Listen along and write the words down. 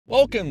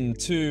Welcome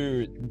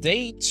to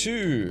day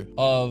 2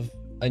 of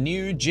a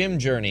new gym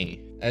journey.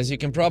 As you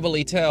can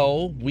probably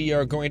tell, we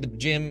are going to the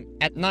gym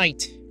at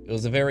night. It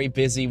was a very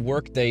busy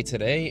work day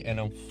today, and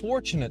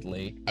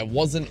unfortunately, I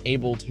wasn't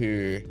able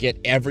to get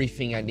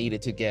everything I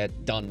needed to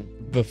get done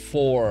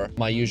before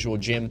my usual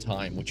gym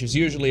time, which is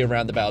usually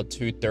around about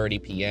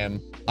 2:30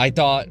 p.m. I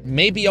thought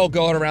maybe I'll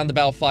go around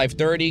about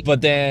 5:30,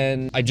 but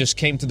then I just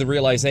came to the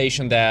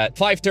realization that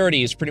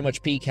 5:30 is pretty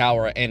much peak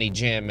hour at any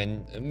gym,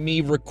 and me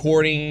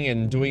recording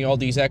and doing all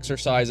these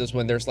exercises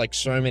when there's like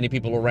so many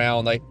people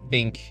around, I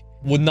think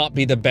would not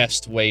be the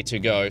best way to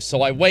go.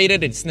 So I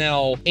waited. It's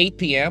now 8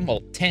 p.m.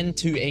 well, 10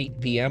 to 8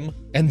 p.m.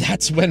 and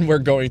that's when we're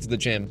going to the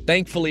gym.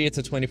 Thankfully, it's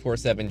a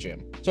 24/7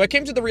 gym. So I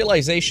came to the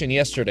realization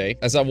yesterday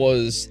as I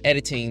was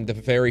editing the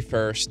very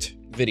first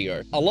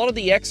video. A lot of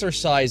the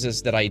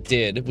exercises that I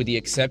did, with the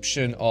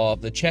exception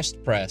of the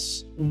chest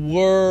press,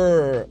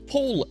 were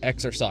pull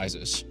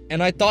exercises.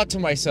 And I thought to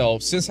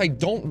myself, since I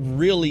don't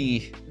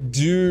really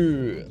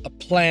do a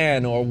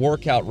plan or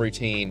workout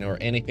routine or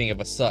anything of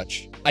a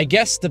such, I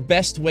guess the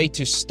best way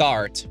to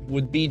start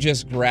would be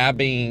just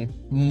grabbing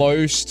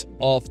most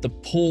of the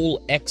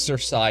pull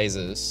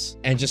exercises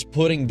and just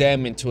putting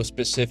them into a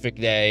specific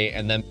day,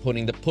 and then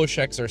putting the push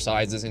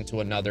exercises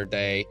into another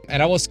day.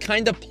 And I was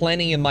kind of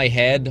planning in my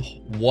head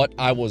what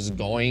I was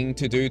going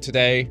to do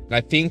today. And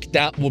I think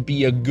that would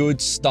be a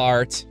good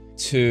start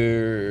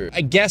to,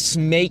 I guess,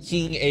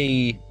 making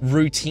a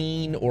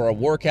routine or a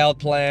workout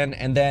plan,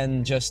 and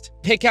then just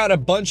pick out a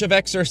bunch of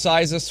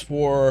exercises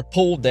for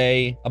pull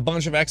day, a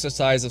bunch of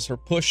exercises for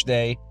push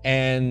day,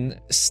 and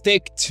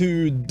stick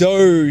to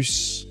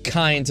those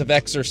kinds of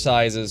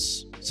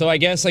exercises. So I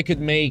guess I could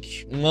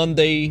make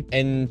Monday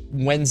and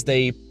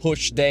Wednesday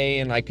push day,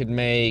 and I could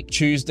make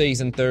Tuesdays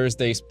and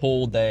Thursdays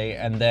pull day,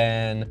 and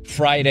then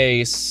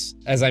Fridays,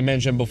 as I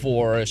mentioned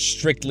before, a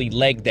strictly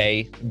leg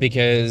day,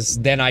 because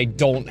then I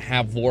don't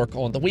have work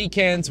on the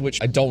weekends,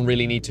 which I don't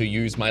really need to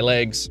use my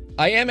legs.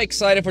 I am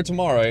excited for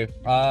tomorrow.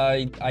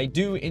 I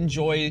do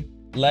enjoy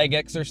leg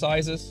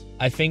exercises.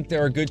 I think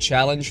they're a good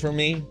challenge for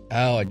me.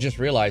 Oh, I just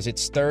realized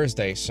it's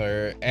Thursday,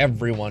 so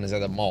everyone is at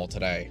the mall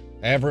today.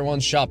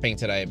 Everyone's shopping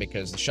today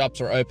because the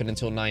shops are open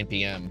until 9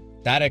 p.m.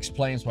 That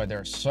explains why there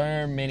are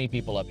so many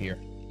people up here.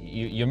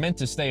 You're meant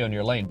to stay on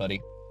your lane,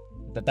 buddy.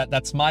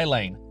 That's my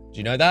lane. Do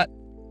you know that?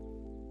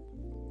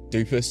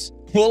 Doofus.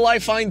 Will I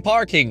find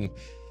parking?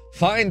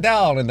 Find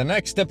out in the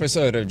next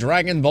episode of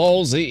Dragon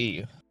Ball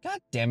Z. God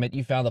damn it,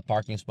 you found the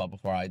parking spot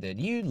before I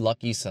did. You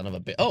lucky son of a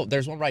bitch. Oh,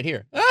 there's one right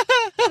here.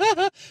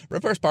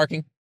 Reverse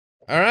parking.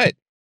 All right.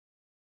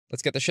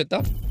 Let's get the shit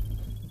done.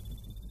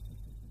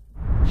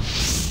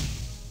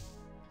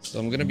 So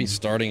I'm gonna be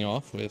starting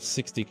off with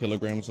 60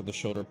 kilograms of the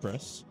shoulder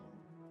press.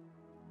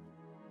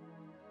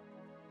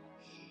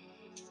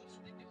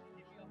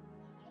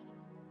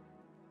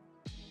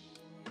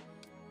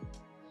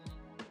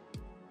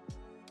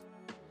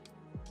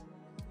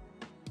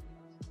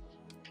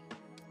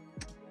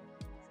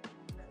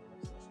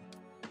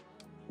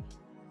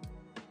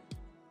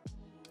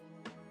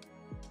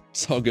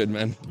 It's all good,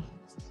 man.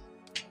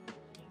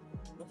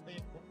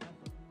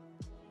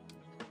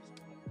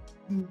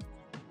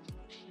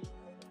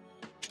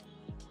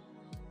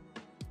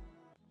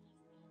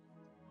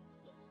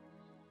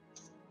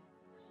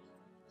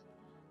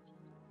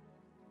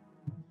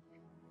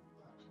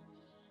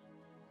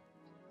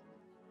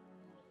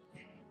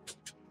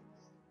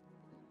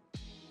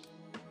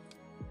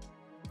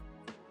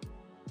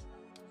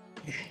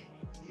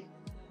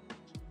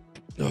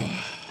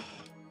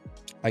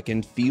 I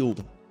can feel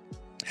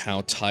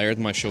how tired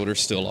my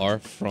shoulders still are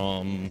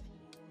from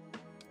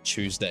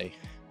Tuesday.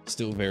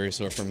 Still very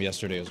sore from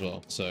yesterday as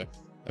well. So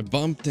I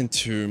bumped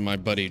into my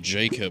buddy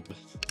Jacob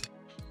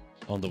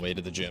on the way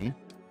to the gym.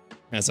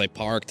 As I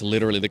parked,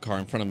 literally the car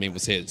in front of me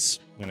was his.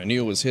 And I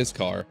knew it was his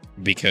car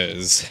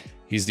because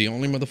he's the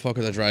only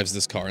motherfucker that drives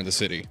this car in the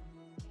city.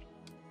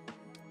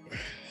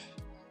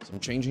 So I'm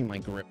changing my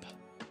grip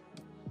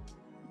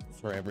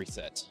for every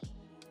set.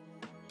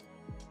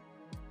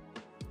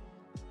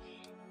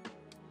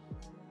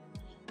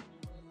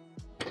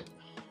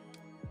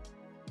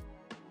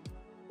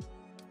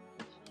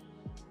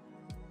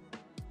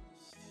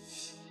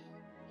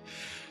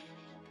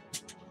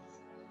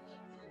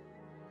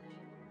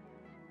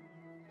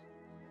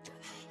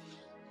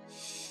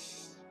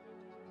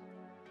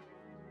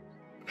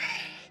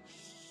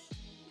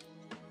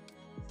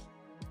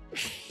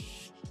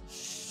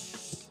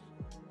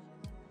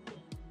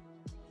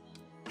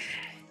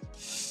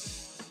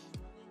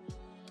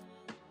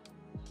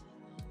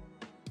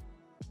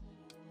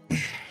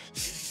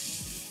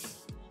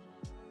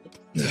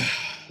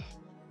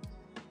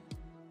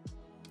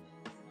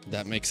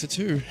 That makes it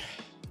 2.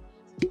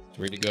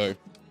 3 to go.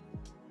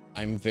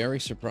 I'm very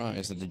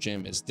surprised that the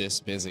gym is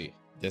this busy,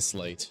 this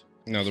late.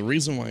 Now, the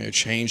reason why I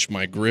changed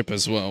my grip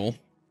as well,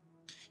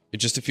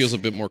 it feels a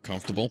bit more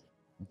comfortable.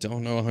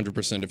 Don't know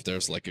 100% if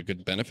there's like a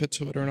good benefit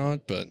to it or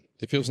not, but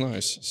it feels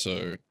nice,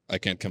 so I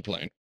can't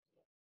complain.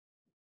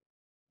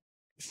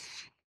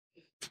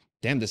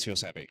 Damn, this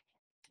feels heavy.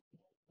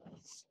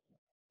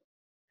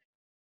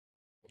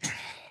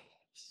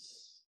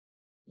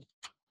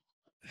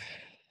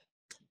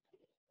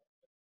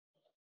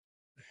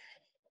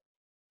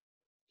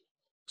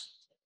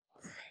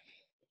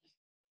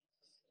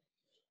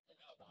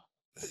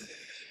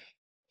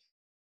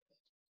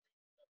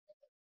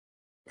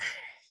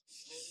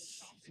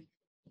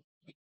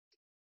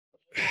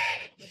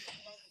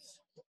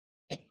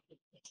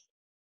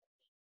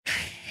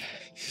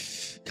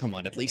 Come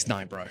on, at least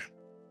 9, bro.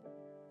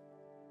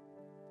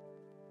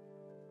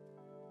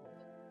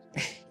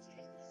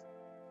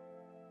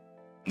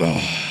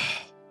 I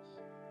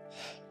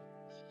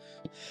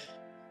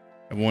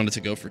wanted to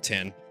go for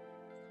 10,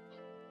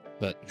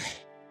 but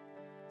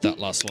that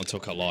last one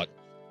took a lot.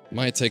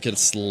 Might take it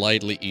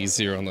slightly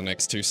easier on the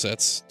next 2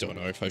 sets. Don't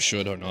know if I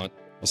should or not.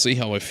 I'll see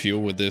how I feel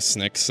with this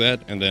next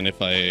set, and then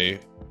if I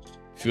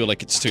feel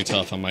like it's too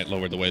tough, I might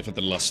lower the weight for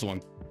the last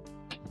one.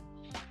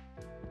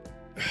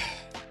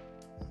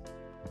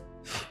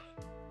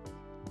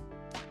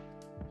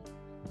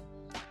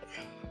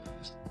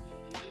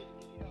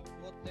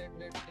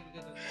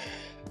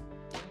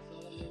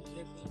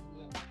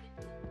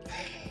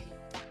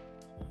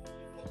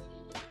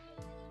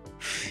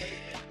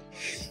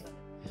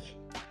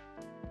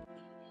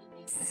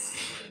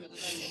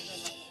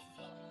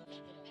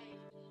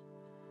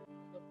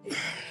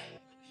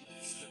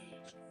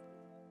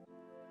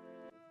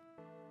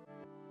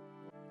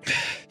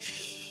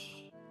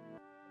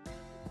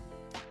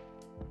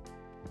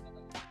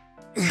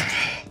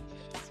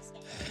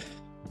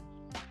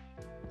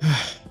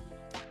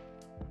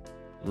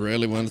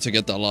 Really wanted to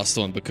get that last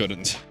one, but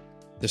couldn't.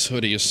 This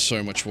hoodie is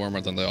so much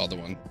warmer than the other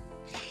one.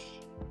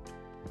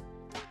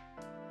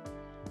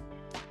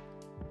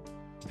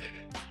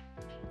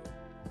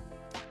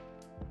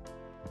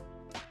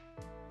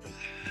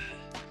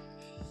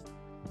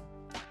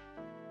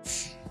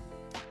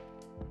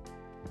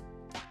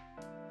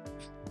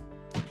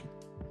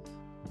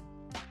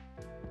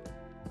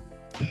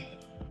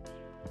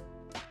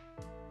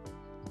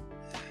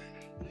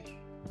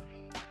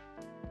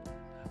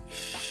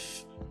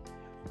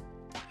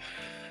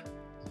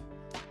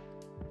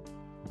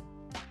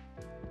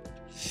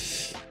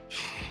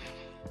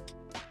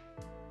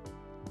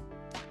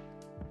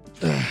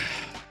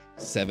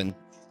 Seven.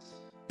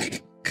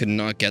 Could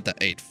not get that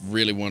 8.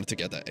 Really wanted to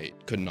get that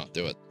 8. Could not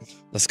do it.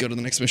 Let's go to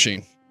the next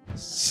machine.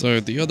 So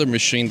the other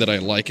machine that I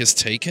like is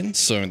taken.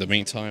 So in the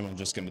meantime, I'm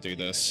just going to do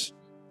this.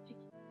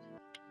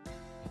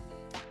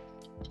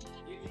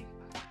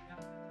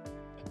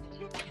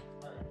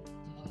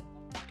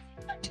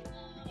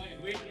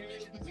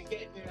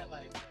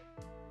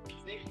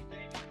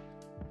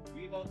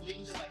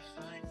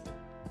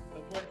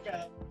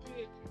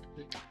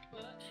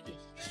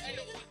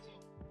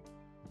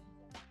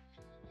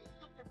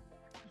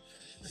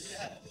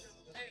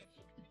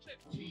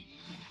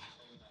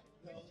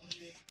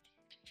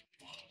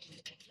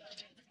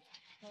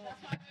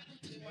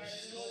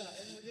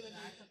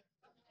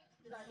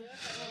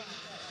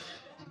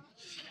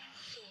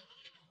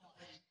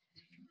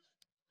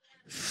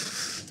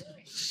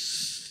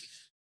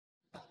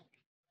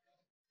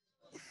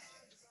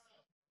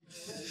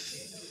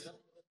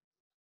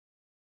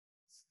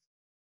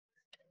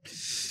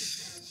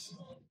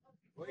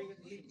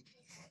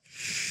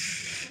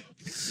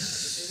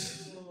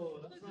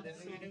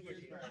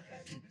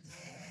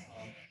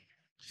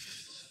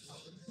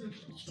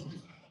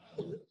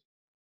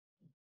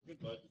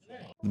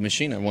 The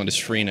machine I want is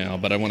free now,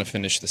 but I want to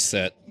finish the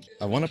set.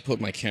 I want to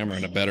put my camera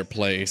in a better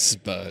place,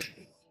 but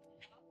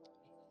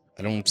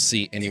I don't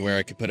see anywhere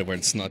I could put it where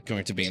it's not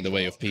going to be in the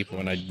way of people,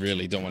 and I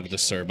really don't want to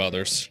disturb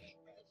others.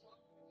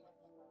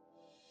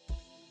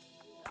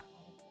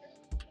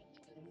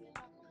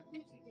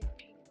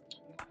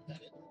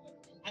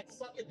 I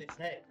suck at this,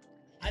 hey.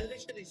 I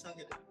literally suck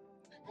at it.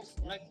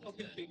 Like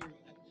fucking figuring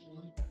it out.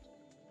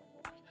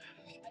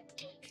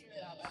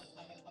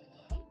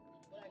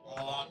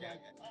 Oh, okay, okay.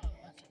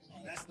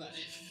 That's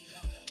nice.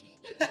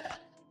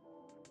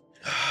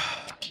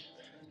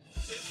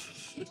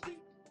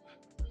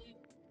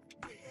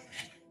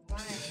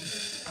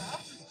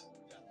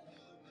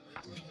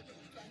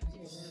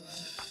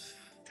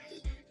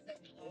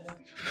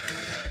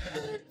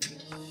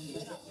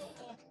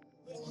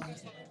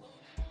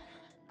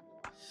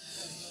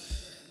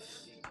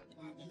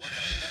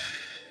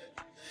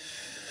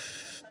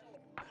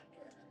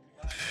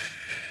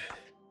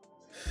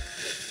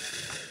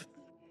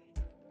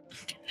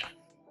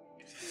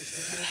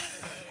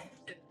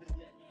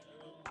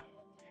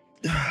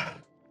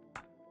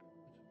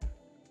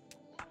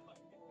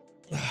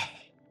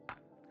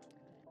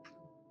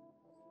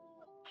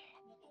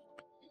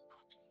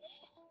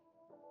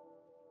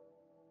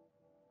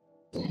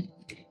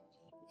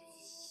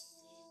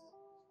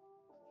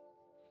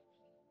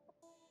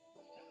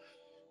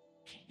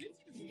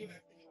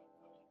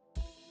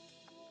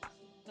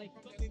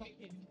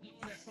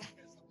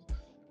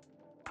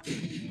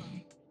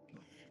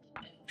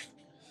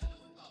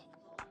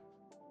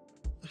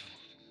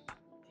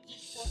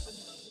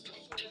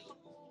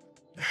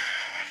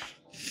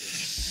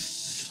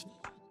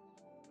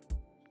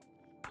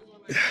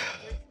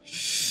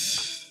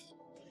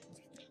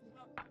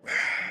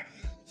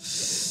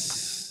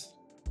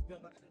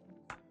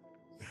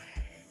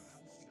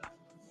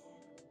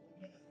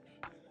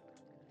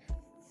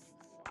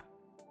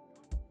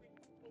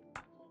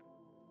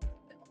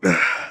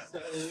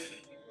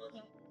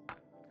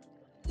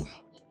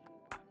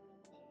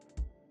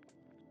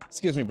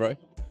 Excuse me, bro.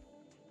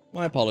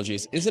 My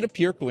apologies. Is it a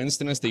pure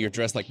coincidence that you're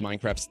dressed like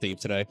Minecraft Steve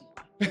today?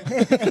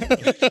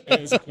 It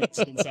is a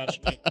coincidence,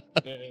 actually.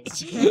 It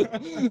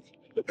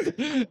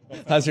is.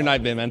 How's your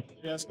night been, man?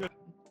 Yeah, it's good.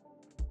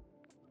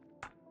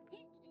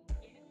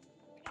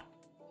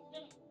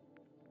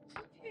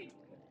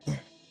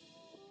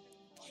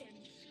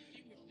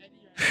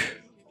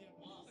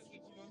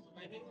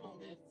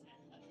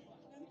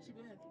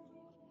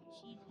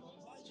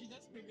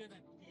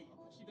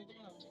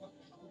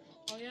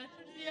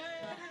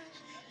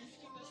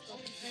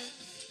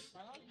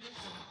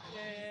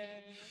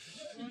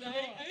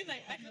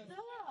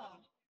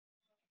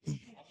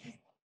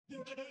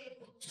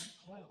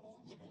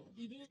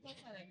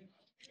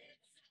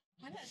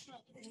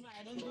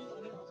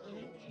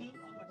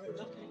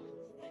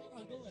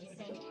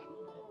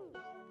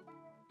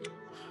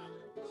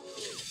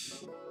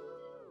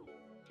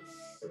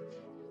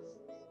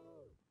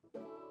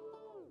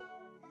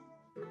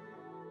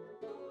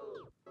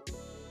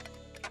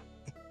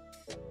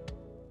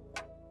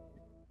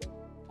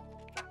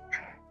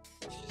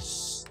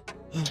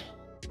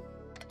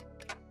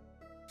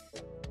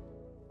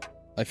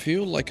 I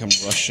feel like I'm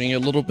rushing a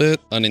little bit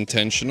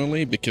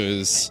unintentionally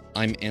because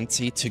I'm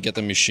antsy to get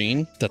the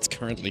machine that's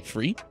currently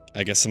free.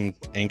 I guess I'm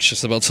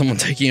anxious about someone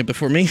taking it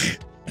before me.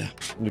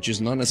 Which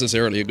is not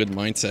necessarily a good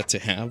mindset to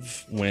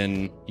have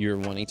when you're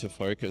wanting to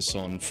focus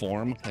on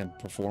form and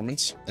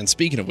performance. And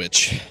speaking of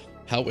which,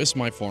 how is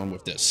my form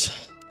with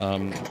this?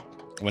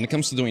 When it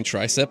comes to doing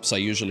triceps, I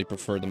usually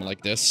prefer them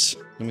like this.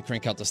 Let me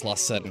crank out this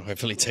last set and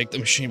hopefully take the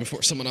machine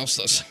before someone else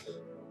does.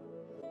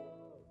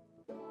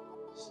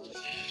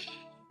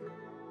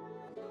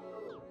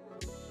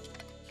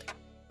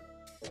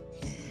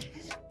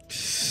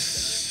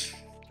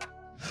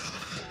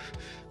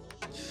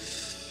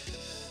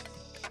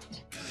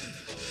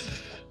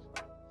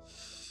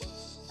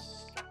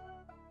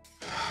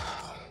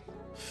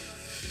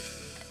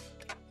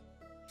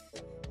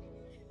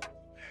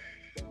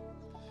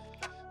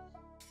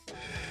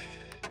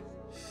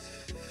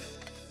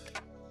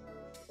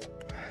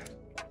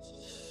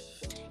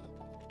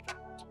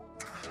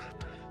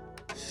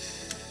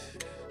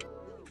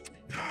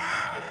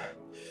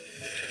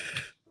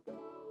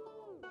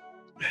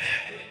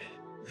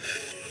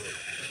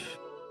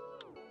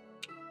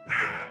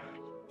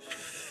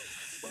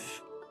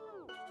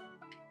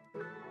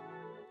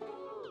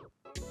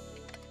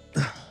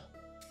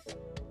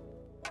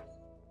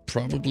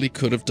 Probably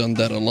could have done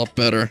that a lot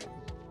better.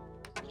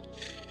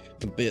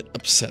 A bit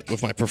upset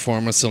with my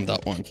performance on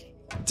that one.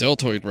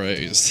 Deltoid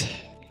raise.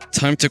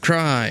 Time to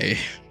cry.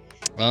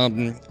 I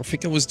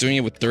think I was doing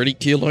it with 30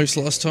 kilos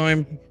last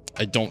time.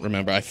 I don't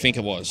remember. I think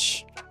it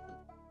was.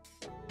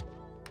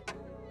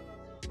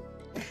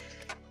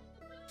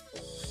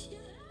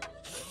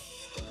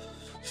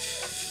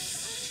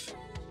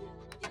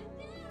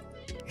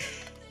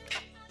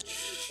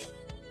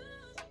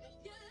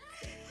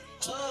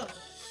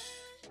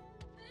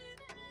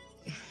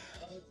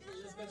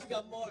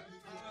 Got more.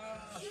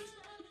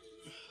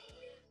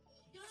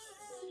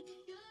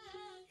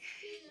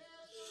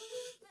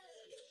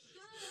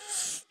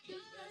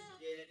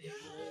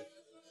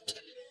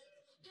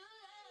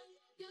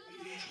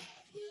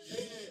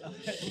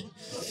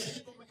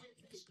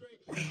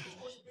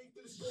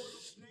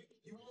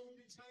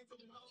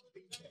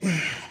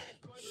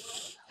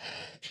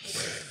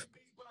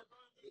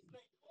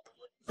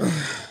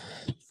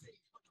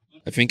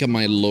 I think I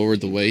might lower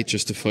the weight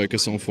just to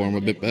focus on form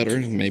a bit better.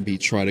 Maybe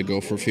try to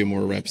go for a few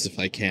more reps if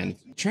I can.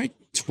 Try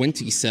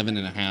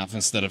 27.5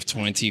 instead of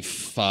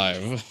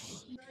 25.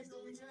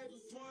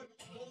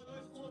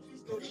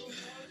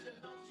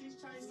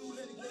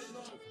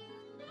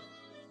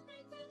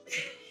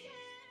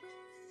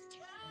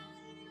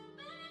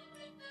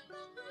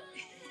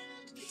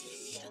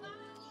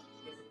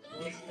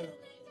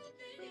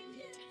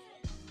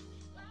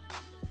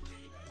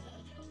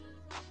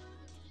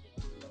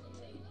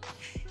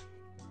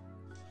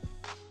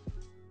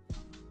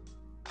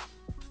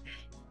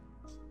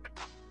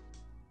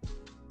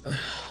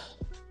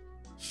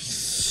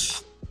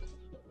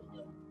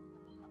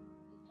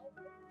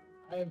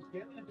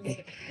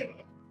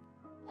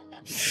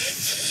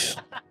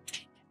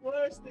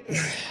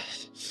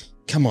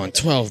 Come on,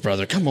 12,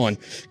 brother. Come on.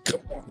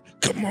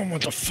 Come on,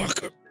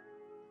 motherfucker.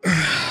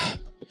 I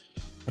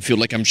feel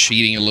like I'm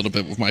cheating a little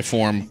bit with my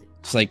form.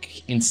 It's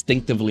like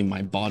instinctively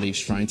my body's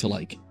trying to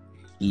like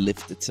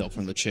lift itself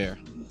from the chair.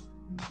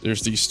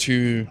 There's these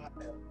two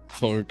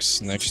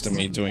folks next to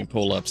me doing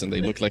pull-ups and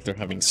they look like they're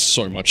having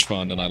so much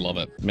fun and I love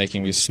it.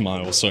 Making me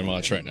smile so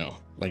much right now.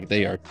 Like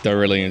they are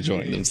thoroughly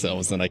enjoying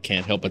themselves and I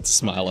can't help but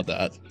smile at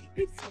that.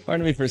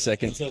 Pardon me for a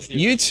second.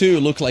 You two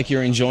look like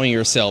you're enjoying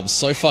yourselves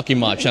so fucking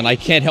much and I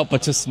can't help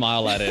but to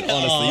smile at it.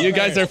 Honestly, you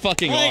guys are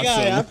fucking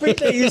awesome. I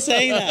appreciate you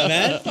saying that,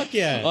 man. Fuck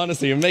yeah.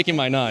 Honestly, you're making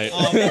my night.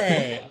 Oh,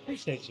 Barry. I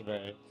appreciate you,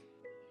 Barry.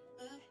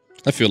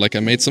 I feel like I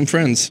made some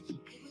friends.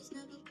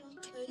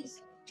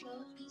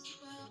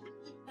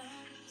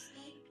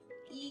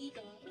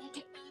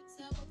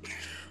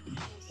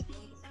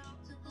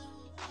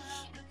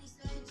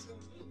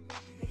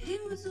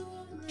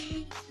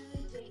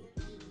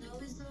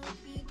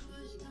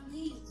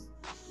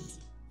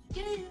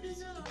 Gave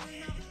his all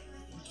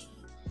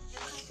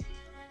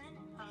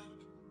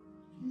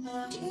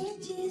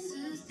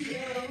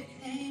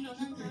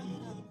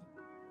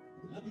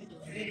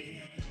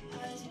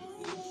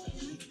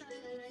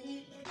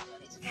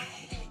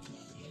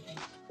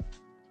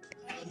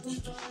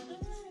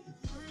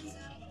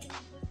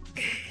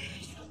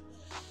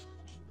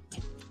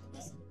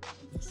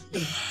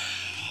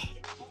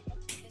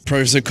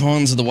Pros and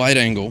cons of the wide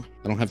angle.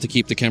 I don't have to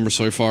keep the camera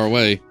so far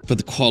away, but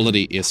the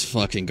quality is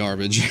fucking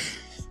garbage.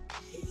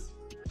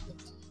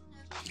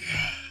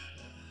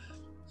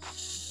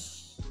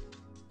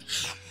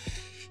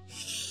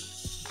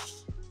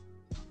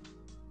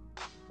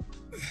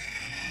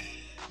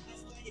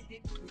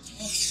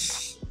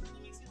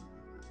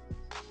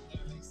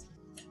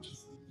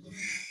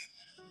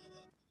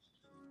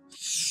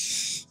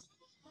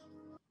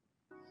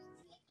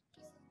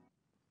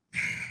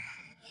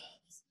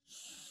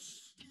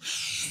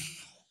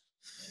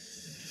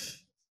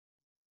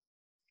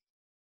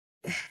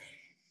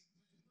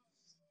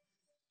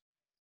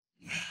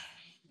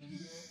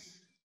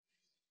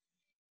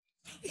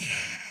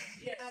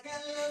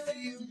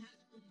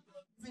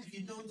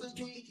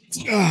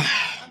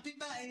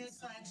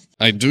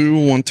 I do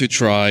want to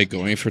try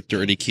going for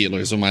 30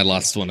 kilos on my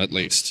last one at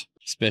least.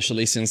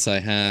 Especially since I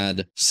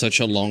had such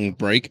a long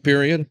break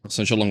period,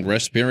 such a long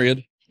rest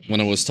period when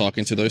I was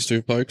talking to those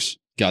two folks.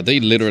 God, they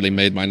literally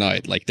made my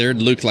night. Like, they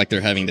look like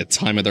they're having the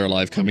time of their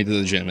life coming to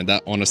the gym, and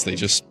that honestly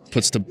just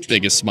puts the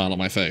biggest smile on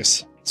my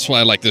face. That's why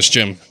I like this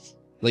gym.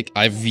 Like,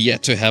 I've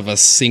yet to have a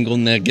single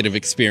negative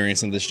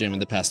experience in this gym in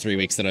the past 3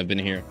 weeks that I've been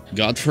here.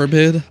 God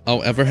forbid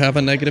I'll ever have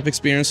a negative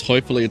experience.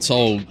 Hopefully it's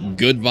all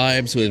good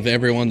vibes with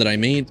everyone that I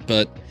meet,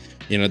 but,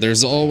 you know,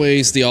 there's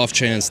always the off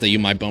chance that you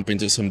might bump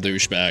into some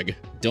douchebag.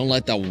 Don't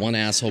let that one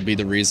asshole be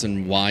the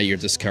reason why you're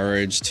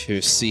discouraged to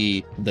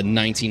see the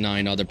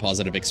 99 other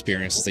positive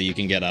experiences that you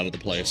can get out of the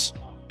place.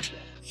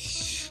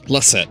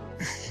 That's it.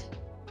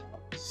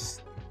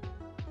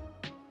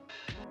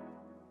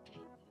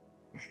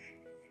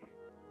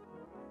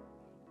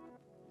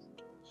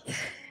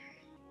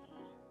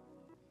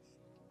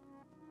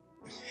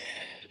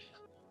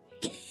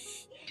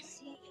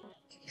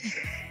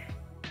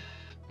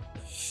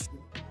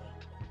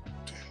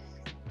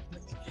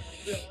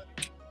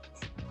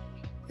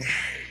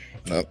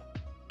 Oh.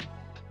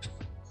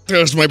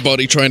 There's my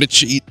body trying to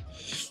cheat.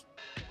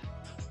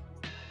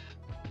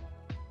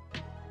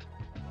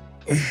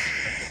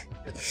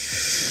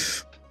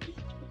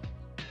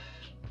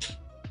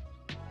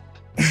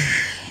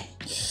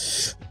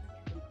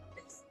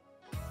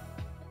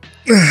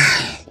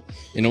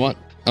 You know what?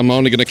 I'm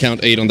only gonna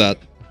count 8 on that.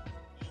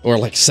 Or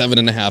like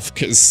 7.5,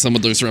 because some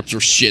of those reps were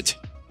shit.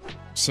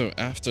 So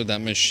after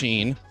that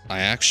machine,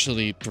 I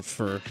actually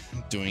prefer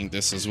doing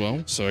this as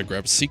well. So I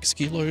grab 6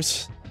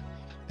 kilos,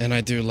 and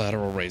I do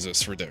lateral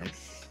raises for them.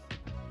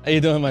 How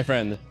you doing, my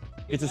friend?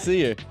 Good to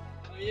see you.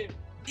 How are you?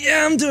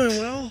 Yeah, I'm doing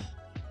well.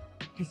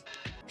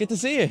 Good to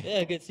see you.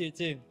 Yeah, good to see you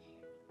too.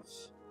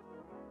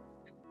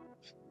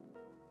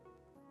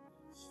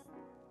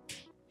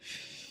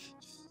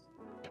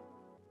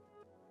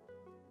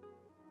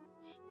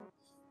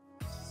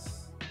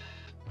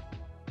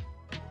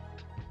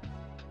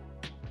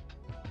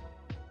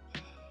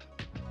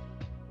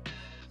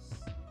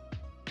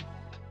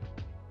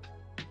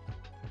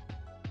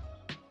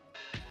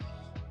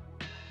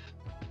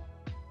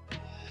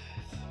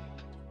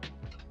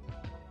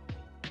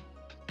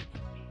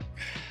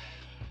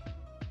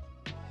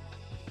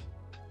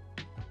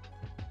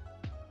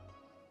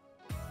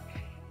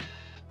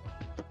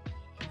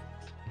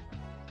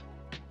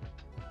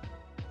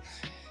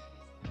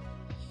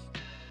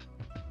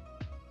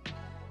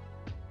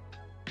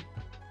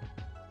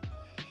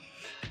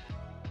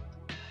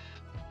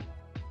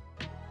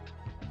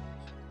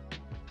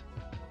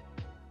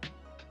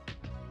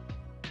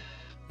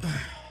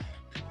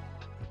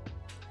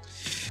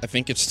 I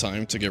think it's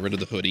time to get rid of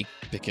the hoodie,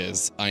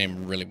 because I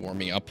am really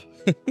warming up.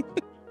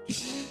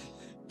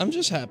 I'm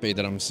just happy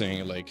that I'm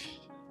seeing, like,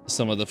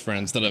 some of the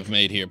friends that I've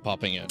made here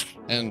popping in,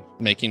 and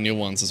making new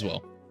ones as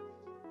well.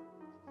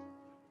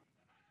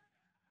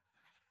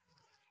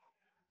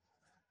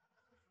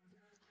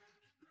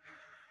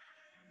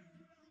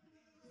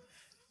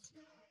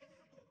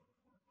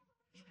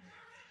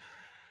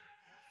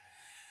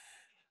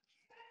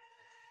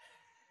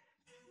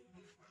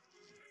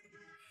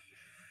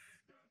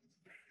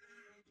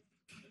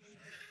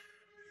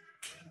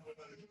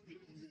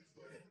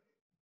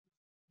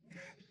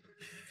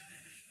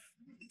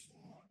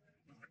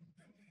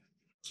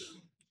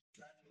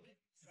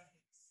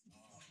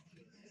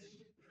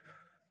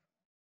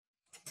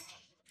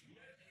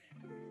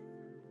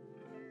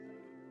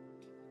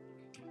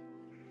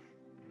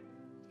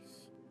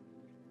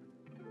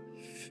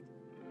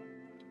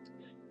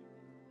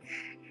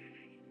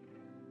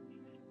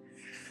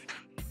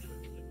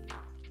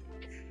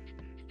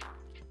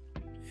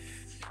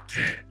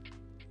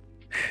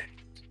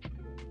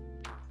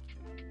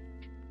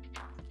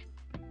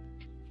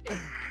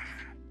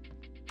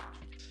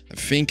 I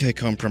think I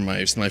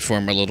compromised my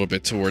form a little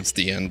bit towards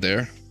the end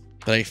there,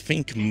 but I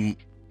think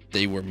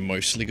they were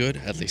mostly good,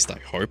 at least I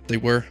hope they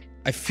were.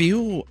 I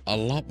feel a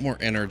lot more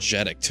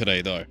energetic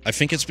today, though. I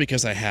think it's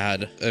because I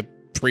had a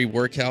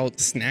pre-workout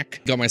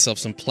snack. Got myself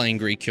some plain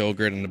Greek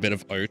yogurt and a bit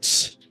of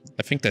oats.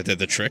 I think that did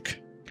the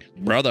trick.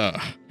 Brother,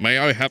 may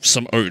I have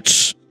some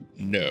oats?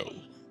 No.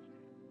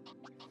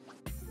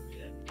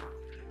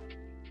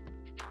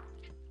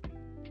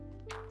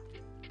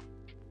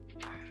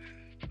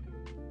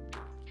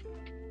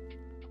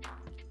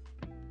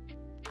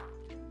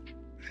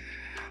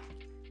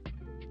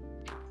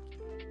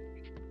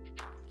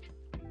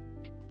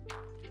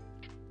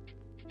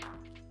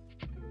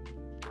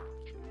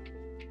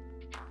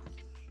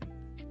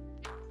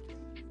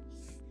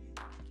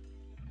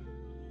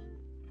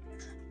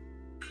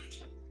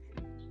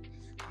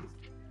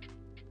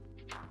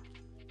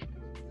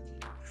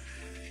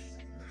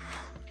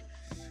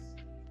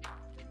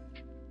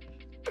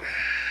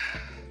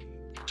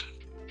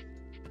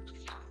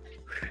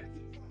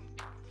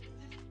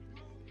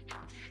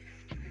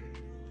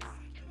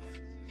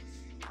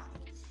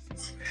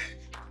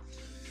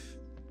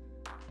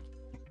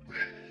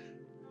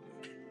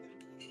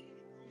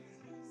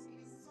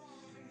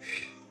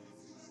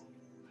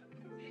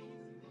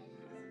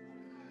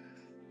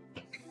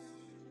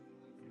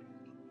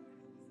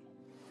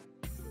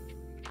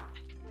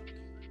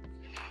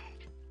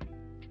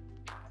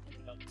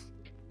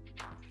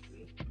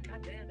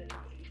 God damn it.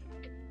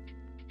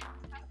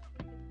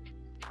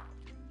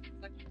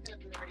 Like, you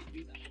can't already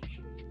do that.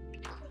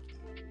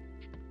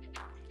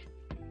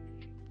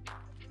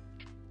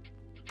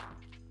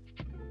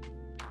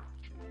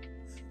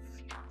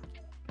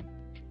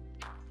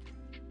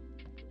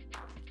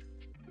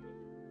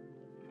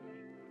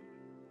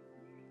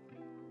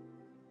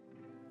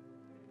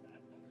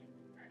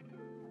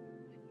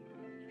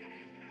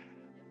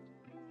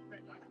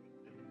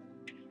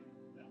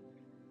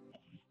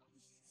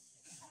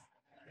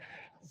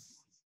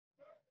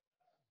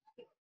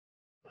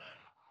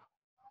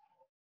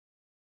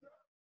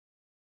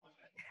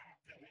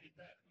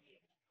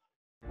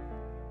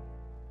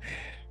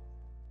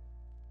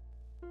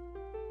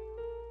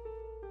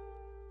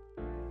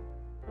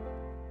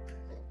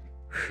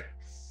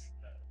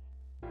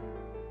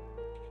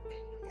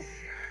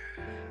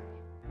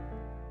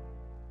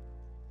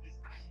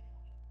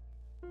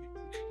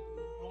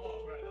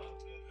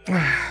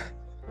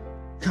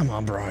 Come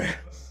on, bro.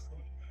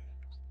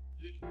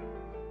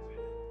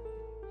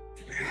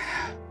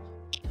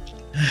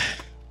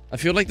 I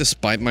feel like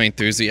despite my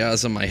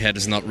enthusiasm, my head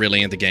is not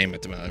really in the game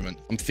at the moment.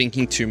 I'm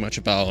thinking too much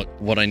about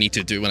what I need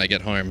to do when I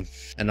get home,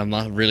 and I'm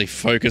not really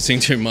focusing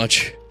too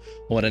much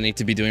on what I need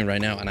to be doing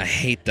right now, and I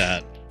hate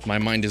that. My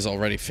mind is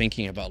already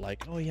thinking about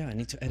like, oh yeah, I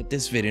need to edit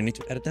this video, I need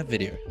to edit that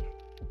video.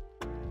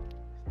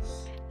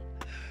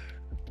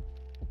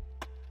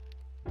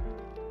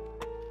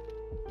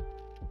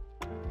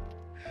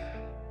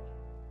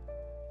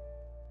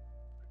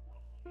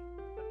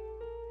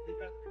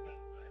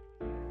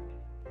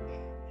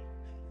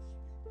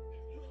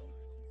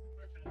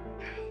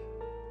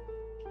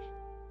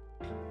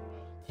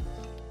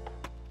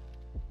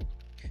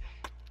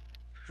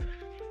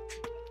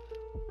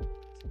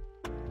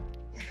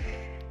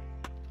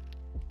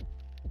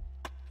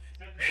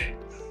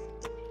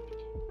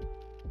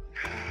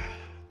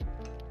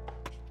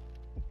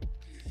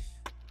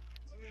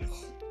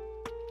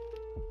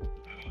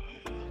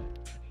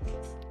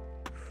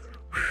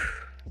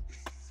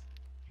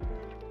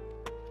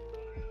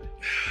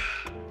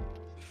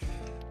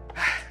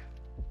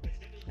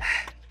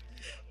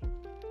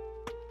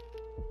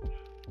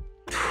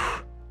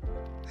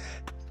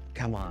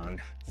 Come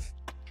on.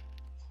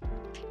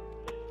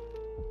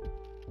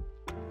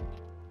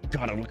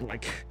 God, I look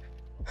like...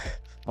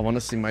 I want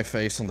to see my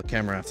face on the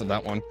camera after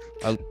that one.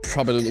 I'll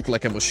probably look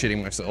like I was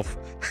shitting myself.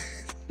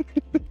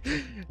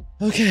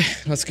 Okay,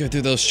 let's go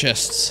do those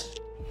chests.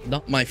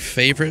 Not my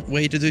favorite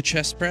way to do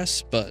chest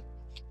press, but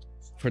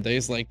for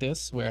days like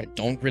this, where I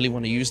don't really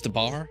want to use the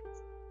bar,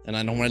 and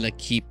I don't want to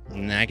keep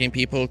nagging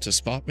people to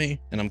spot me,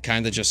 and I'm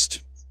kind of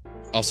just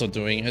also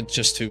doing it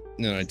just to,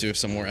 you know, do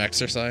some more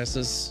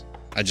exercises,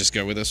 I just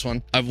go with this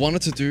one. I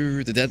wanted to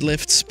do the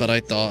deadlifts, but I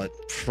thought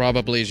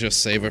probably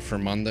just save it for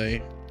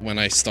Monday when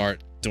I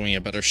start doing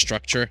a better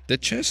structure. The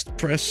chest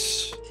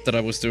press that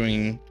I was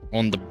doing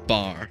on the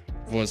bar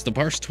was, the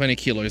bar's 20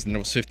 kilos and it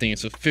was 15,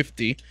 so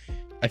 50.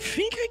 I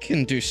think I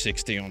can do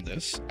 60 on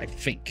this. I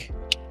think.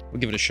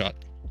 We'll give it a shot.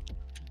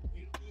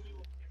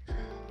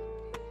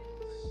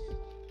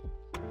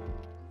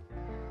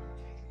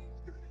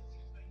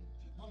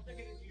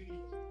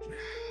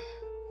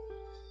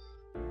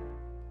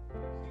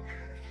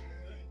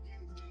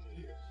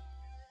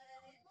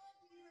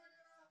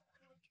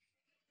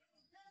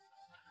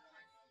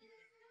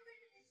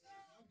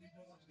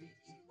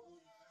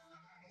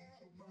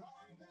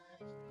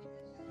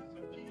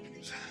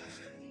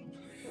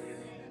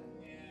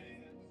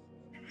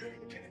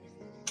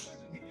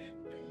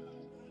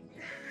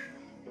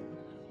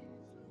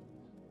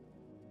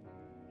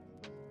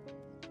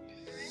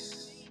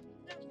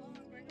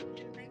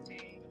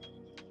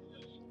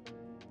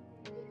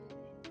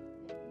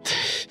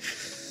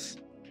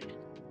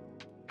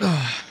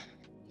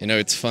 You know,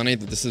 it's funny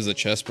that this is a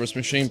chest press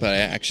machine, but I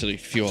actually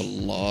feel a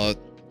lot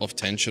of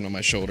tension on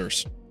my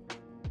shoulders.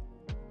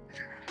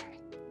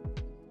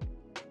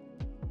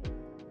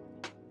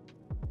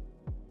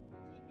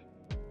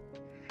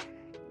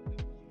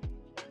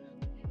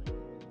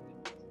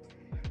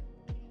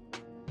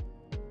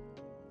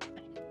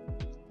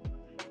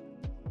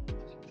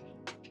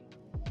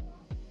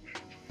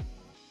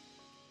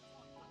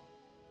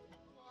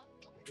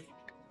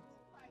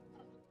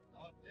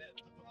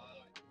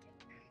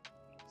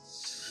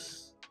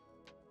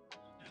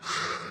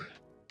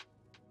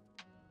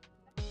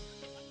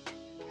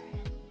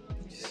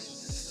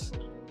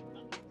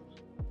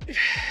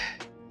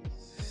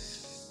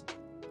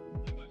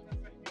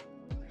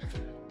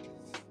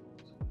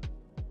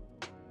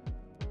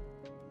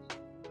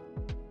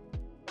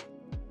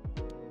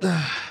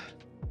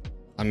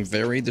 I'm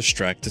very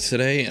distracted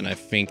today, and I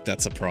think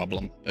that's a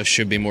problem. I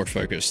should be more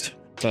focused.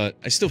 But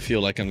I still feel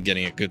like I'm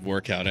getting a good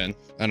workout in.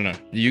 I don't know.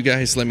 You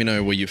guys let me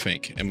know what you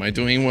think. Am I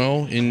doing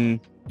well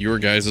in your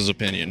guys'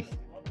 opinion?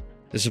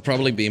 This will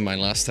probably be my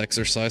last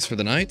exercise for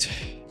the night.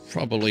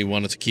 Probably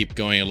wanted to keep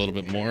going a little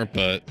bit more,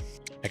 but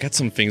I got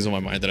some things on my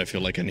mind that I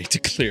feel like I need to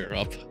clear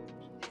up.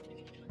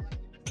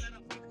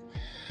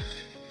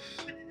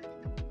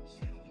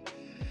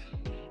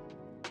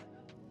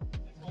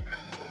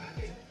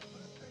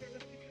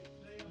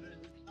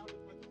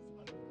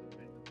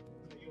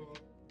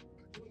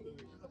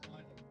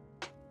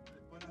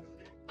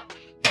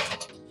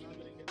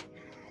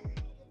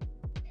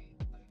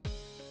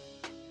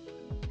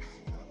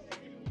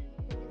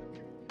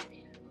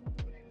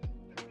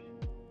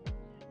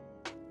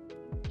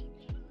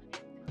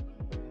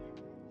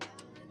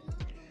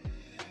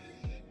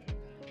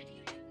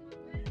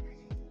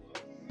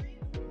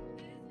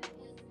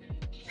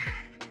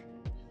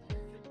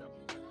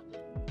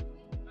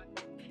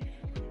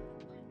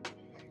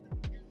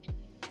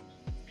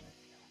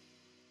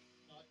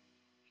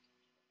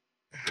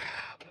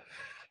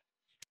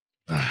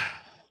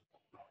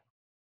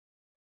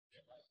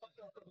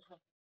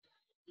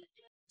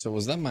 So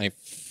was that my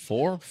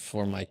fourth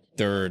or my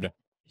third?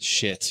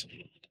 Shit.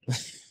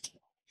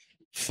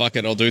 Fuck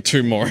it, I'll do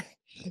 2 more.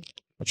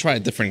 I'll try a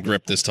different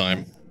grip this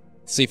time.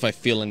 See if I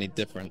feel any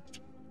different.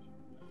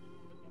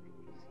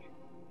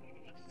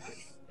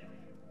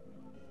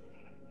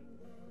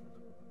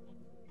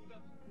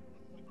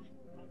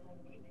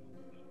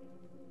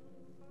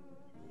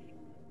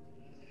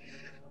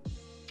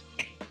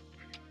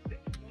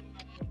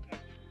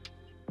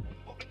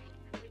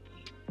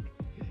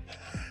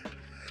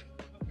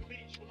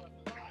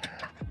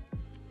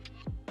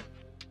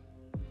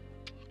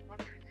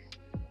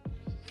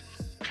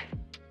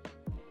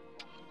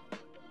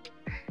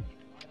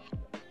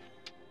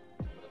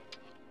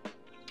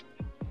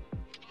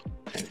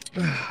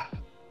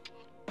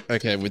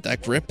 Okay, with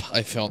that grip,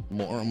 I felt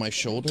more on my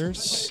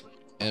shoulders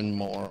and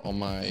more on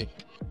my,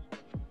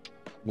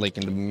 like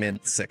in the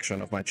mid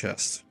section of my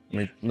chest.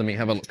 Let me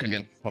have a look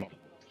again. Hold on.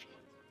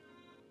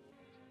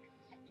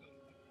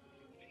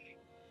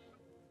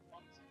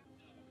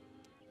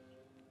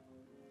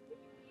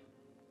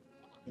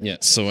 Yeah,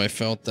 so I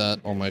felt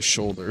that on my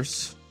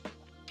shoulders,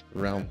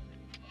 around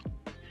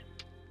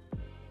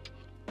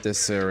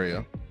this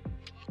area,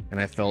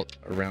 and I felt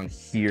around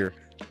here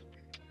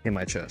in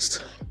my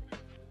chest.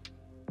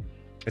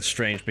 It's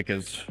strange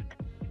because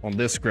on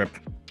this grip,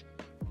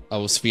 I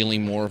was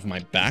feeling more of my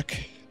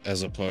back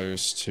as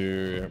opposed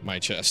to my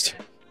chest.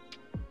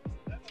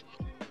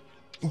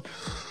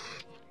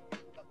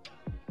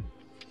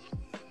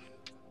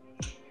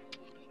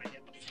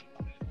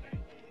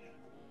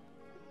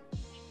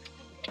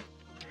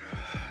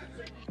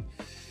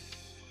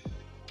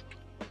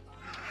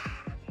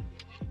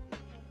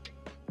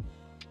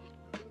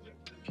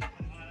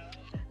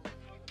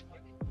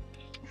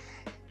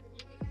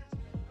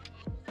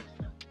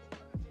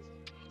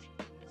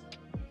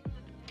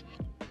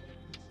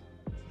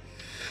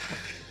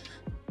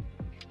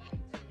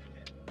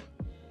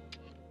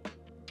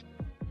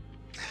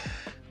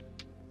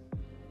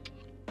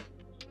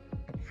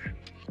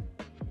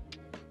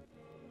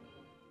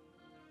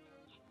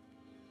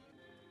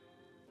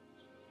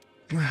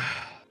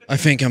 I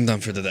think I'm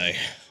done for the day.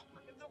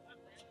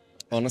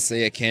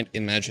 Honestly, I can't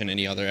imagine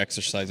any other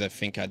exercise I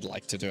think I'd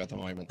like to do at the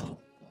moment.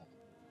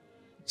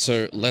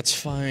 So let's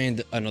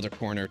find another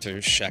corner to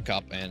shack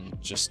up and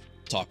just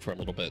talk for a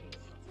little bit.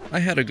 I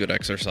had a good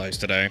exercise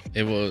today.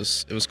 It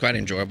was quite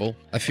enjoyable.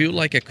 I feel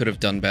like I could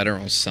have done better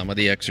on some of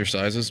the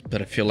exercises,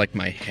 but I feel like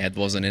my head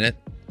wasn't in it.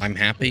 I'm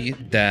happy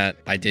that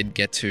I did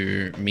get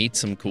to meet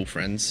some cool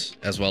friends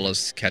as well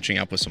as catching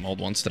up with some old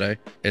ones today.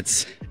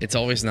 It's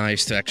always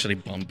nice to actually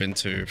bump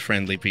into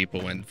friendly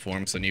people and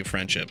form some new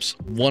friendships.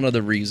 One of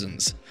the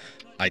reasons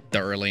I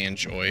thoroughly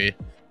enjoy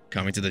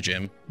coming to the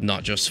gym,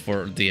 not just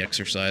for the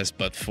exercise,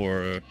 but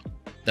for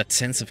that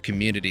sense of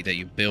community that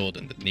you build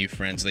and the new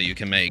friends that you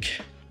can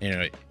make. you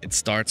know, it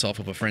starts off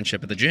with a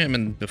friendship at the gym,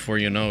 and before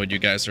you know it, you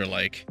guys are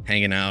like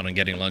hanging out and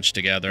getting lunch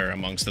together,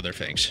 amongst other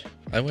things.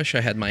 I wish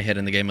I had my head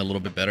in the game a little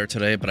bit better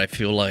today, but I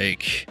feel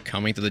like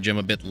coming to the gym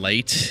a bit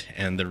late,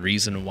 and the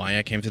reason why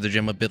I came to the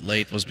gym a bit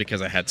late was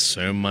because I had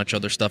so much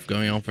other stuff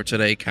going on for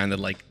today, kind of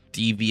like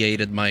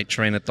deviated my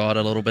train of thought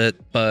a little bit.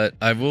 But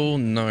I will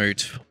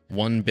note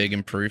one big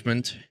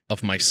improvement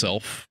of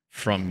myself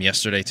from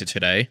yesterday to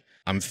today.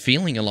 I'm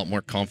feeling a lot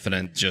more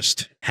confident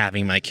just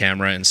having my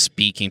camera and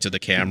speaking to the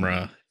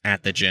camera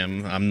at the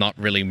gym. I'm not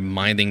really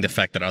minding the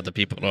fact that other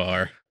people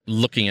are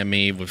looking at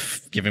me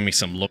with giving me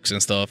some looks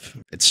and stuff.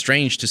 It's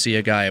strange to see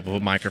a guy with a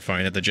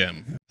microphone at the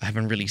gym. I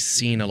haven't really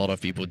seen a lot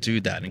of people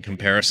do that in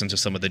comparison to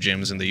some of the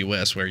gyms in the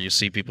US where you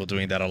see people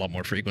doing that a lot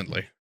more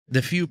frequently.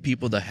 The few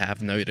people that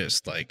have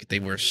noticed, like, they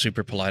were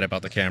super polite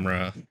about the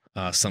camera.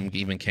 Some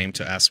even came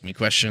to ask me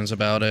questions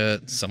about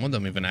it. Some of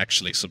them even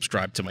actually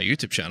subscribed to my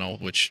YouTube channel,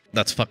 which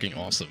that's fucking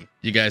awesome.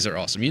 You guys are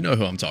awesome. You know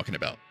who I'm talking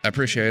about. I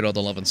appreciate all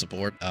the love and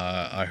support.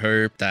 I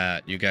hope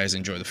that you guys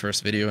enjoyed the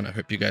first video, and I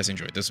hope you guys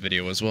enjoyed this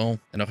video as well.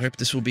 And I hope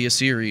this will be a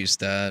series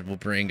that will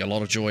bring a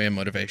lot of joy and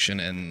motivation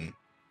and...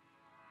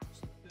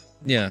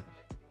 yeah,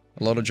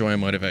 a lot of joy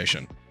and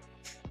motivation.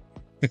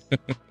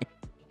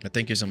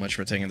 Thank you so much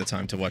for taking the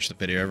time to watch the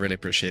video. I really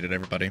appreciate it,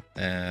 everybody.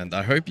 And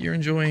I hope you're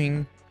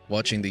enjoying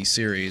watching these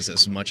series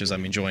as much as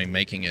I'm enjoying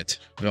making it.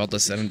 With all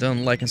this said and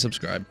done, like and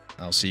subscribe.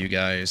 I'll see you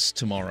guys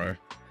tomorrow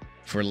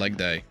for leg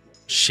day.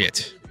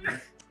 Shit.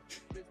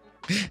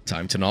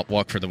 Time to not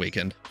walk for the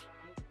weekend.